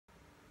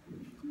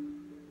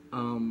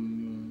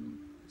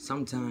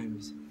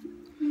Sometimes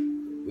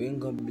we ain't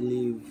gonna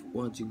believe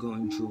what you're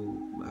going through,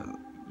 but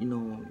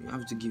you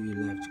have to give your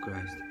life to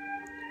Christ.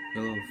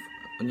 Love,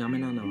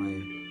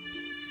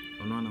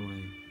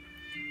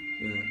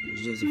 yeah,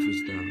 it's just a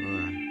freestyle.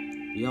 Alright,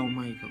 Yaw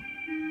Michael.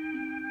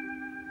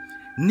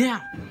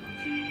 Now,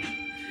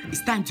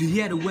 it's time to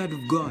hear the word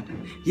of God.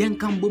 Yen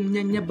can boom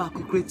yen back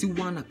creating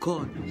one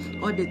accord.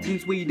 All the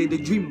things where you did a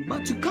dream,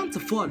 but you can't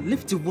afford.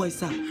 Lift your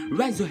voice up,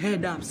 rise your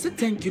head up, say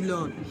thank you,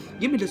 Lord.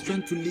 Give me the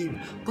strength to live,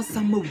 cause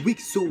I'm a weak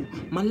soul.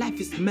 My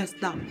life is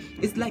messed up,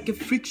 it's like a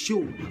freak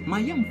show. My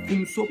young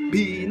fum so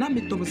pain, I'm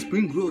a Thomas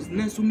Spring Rose.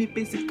 Nensu me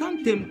pace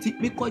can't tempt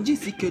me cause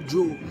Jessica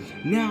draw.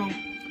 Now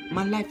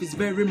my life is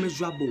very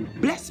miserable.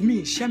 Bless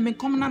me, share me,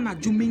 come na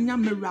do me a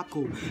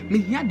miracle. Me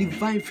hear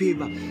divine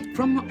favor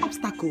from an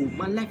obstacle.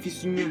 My life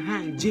is in your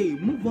hand, J.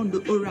 Move on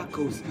the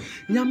oracles.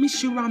 Nyami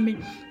shirami,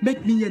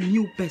 make me a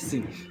new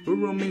person.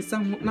 Roman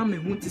sang na me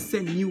want to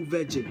send new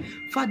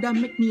virgin. Father,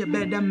 make me a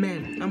better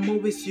man. I'm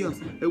always yours.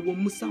 It will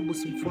musabo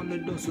some fun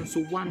dozen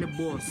so one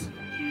boss.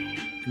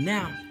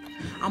 Now,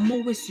 I'm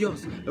always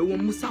yours. It will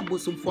musabo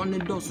some fun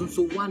dozen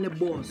so one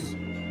boss.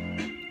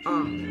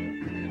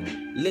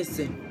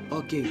 Listen.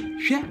 Okay,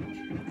 share.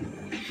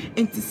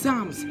 Into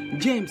Psalms,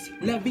 James,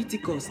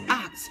 Leviticus,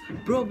 Acts,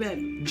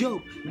 Proverbs,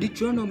 Job,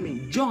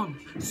 Deuteronomy, John,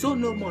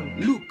 Solomon,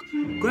 Luke,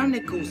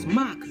 Chronicles,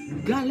 Mark,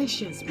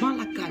 Galatians,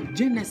 Malachi,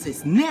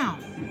 Genesis. Now,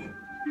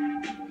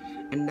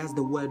 and that's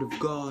the word of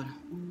God.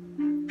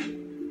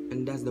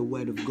 And that's the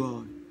word of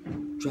God.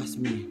 Trust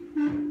me,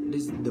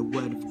 this is the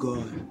word of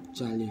God,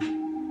 Charlie.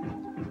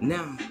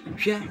 Now,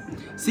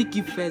 seek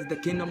ye first the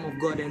kingdom of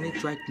God and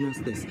its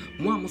righteousness.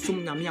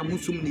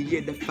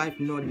 The 5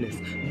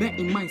 nodless. Bear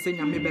in mind, say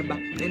and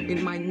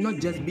it might not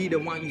just be the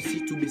one you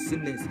see to be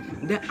sinners.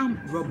 The armed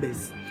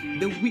robbers,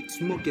 the weak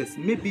smokers,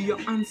 maybe your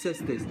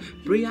ancestors.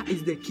 Prayer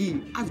is the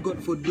key. Ask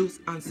God for those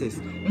answers.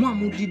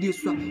 Romans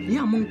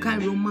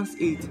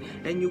 8,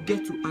 and you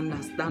get to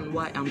understand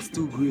why I'm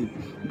still green.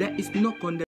 There is no condemnation.